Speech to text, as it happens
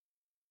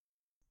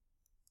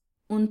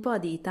Un po'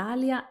 di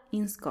Italia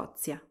in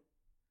Scozia.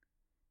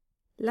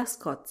 La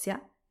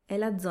Scozia è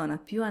la zona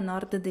più a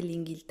nord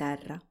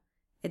dell'Inghilterra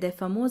ed è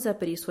famosa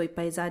per i suoi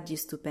paesaggi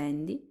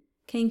stupendi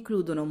che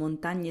includono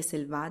montagne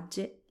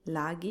selvagge,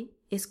 laghi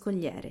e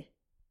scogliere.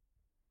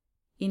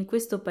 In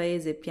questo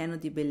paese pieno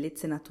di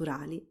bellezze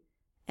naturali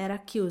è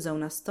racchiusa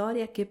una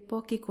storia che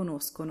pochi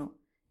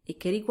conoscono e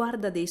che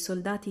riguarda dei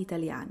soldati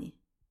italiani.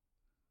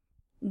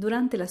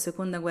 Durante la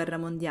Seconda Guerra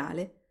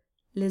Mondiale,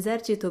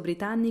 l'esercito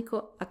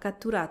britannico ha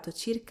catturato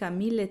circa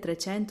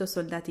 1300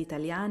 soldati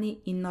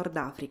italiani in Nord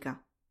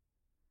Africa.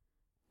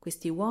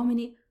 Questi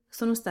uomini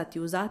sono stati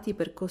usati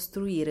per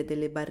costruire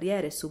delle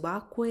barriere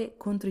subacquee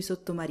contro i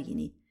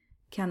sottomarini,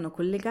 che hanno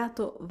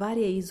collegato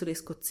varie isole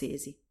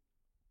scozzesi.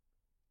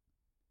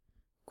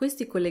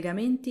 Questi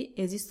collegamenti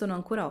esistono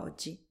ancora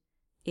oggi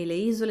e le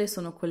isole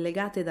sono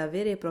collegate da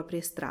vere e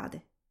proprie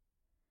strade.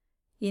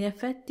 In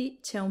effetti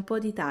c'è un po'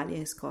 d'Italia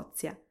in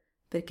Scozia,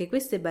 perché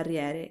queste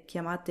barriere,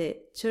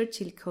 chiamate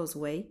Churchill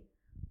Causeway,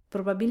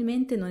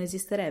 probabilmente non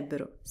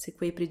esisterebbero se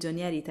quei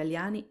prigionieri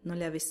italiani non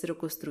le avessero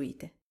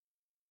costruite.